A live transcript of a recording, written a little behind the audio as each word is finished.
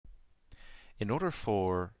In order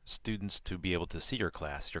for students to be able to see your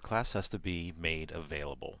class has to be made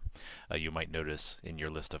available. You might notice in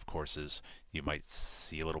your list of courses, you might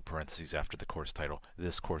see a little parentheses after the course title,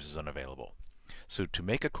 this course is unavailable. So to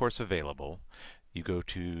make a course available, you go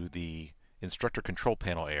to the Instructor Control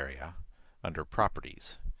Panel area under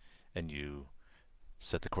Properties, and you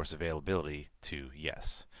set the course availability to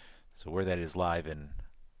yes. So where that is live in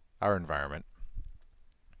our environment,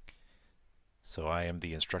 so I am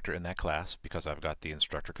the instructor in that class because I've got the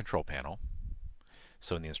Instructor Control Panel.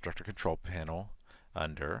 So in the Instructor Control Panel,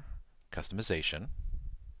 under Customization,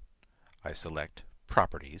 I select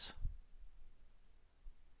Properties.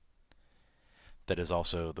 That is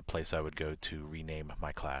also the place I would go to rename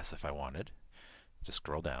my class if I wanted. Just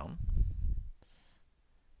scroll down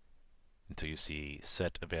until you see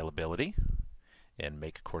Set Availability and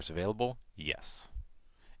Make Course Available, Yes,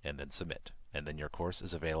 and then Submit. And then your course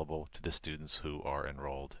is available to the students who are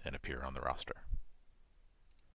enrolled and appear on the roster.